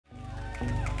You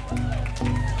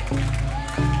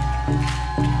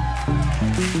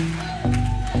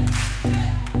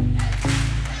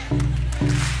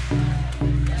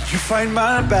fight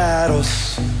my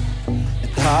battles,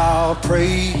 and I'll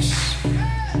praise.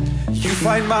 You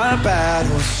fight my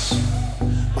battles,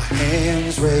 my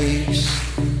hands raised.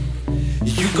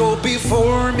 You go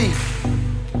before me,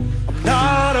 I'm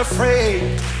not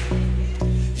afraid.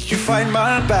 You fight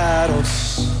my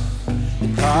battles,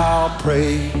 and I'll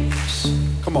praise.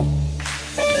 Come on.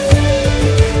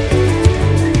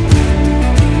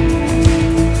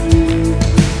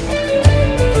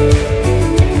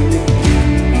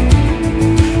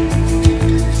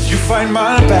 You fight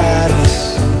my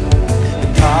battles,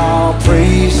 and I'll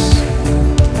praise.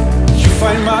 You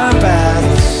fight my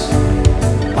battles,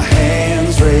 my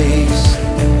hands raised.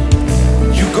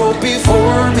 You go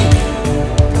before me,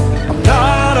 I'm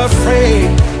not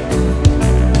afraid.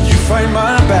 You fight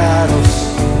my battles,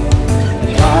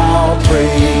 and I'll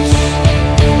praise.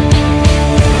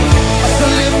 As I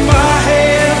lift my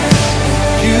hands,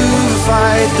 you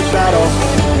fight the battle.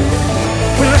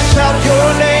 When I shout your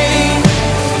name,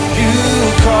 you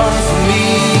come for me.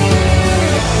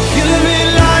 You let me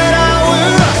light out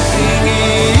when I sing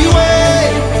anyway.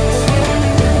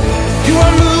 You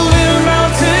are moving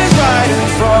mountains right in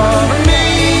front of me.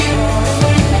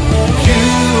 You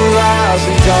rise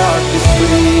in darkness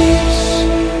flees.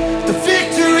 The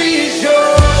victory is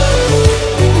yours.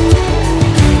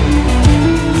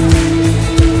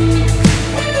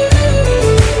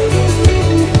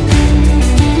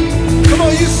 Come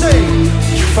on, you say.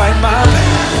 You fight my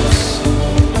battles,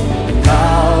 and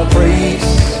I'll praise.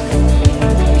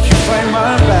 You fight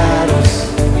my battles,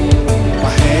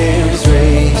 my hands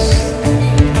raised.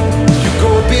 You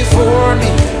go before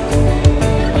me,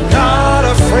 I'm not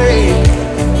afraid.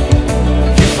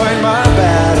 You fight my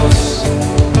battles,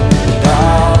 and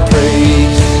I'll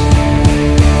praise.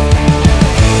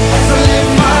 As I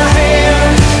lift my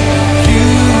hands, you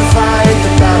fight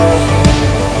the battle.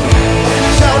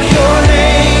 Shout your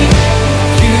name,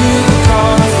 you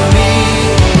come for me.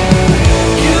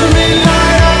 You let me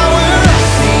light out when I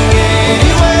sing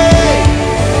anyway.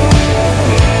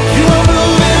 You are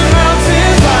moving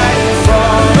mountains right in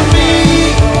front of me.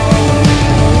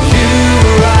 You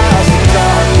rise in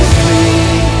darkness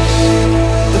flees.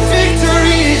 The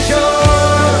victory is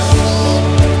yours.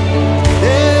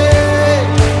 Yeah,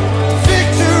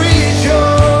 victory is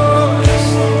yours.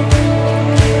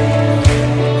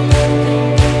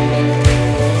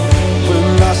 When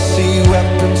I see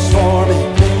weapons forming,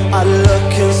 I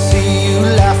look and see you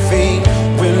laughing.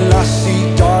 When I see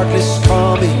darkness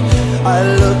coming, I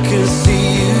look and see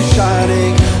you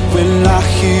shining. When I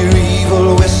hear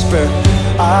evil whisper,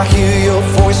 I hear your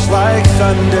voice like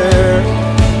thunder.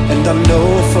 And I know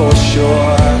for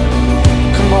sure.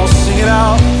 Come on, sing it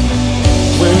out.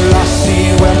 When I see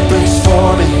weapons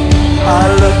forming, I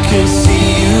look and see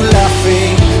you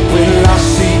laughing. When I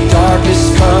see darkness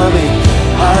coming,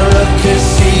 I look and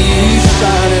see you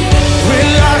shining. When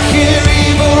I hear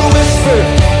evil whisper,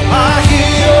 I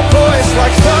hear your voice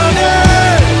like thunder.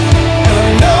 And I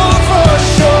know for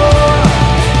sure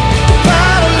the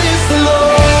battle is the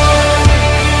Lord.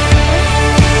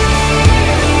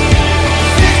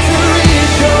 Victory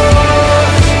is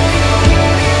yours.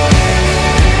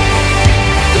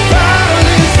 The battle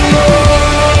is the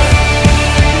Lord.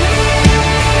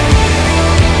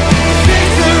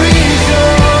 Victory is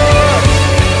yours.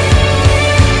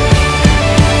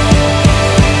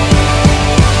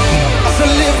 As I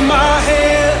lift my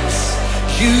hands,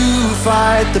 you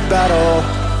fight the battle.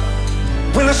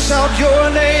 When I shout your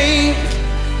name,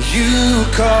 you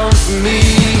come for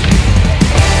me.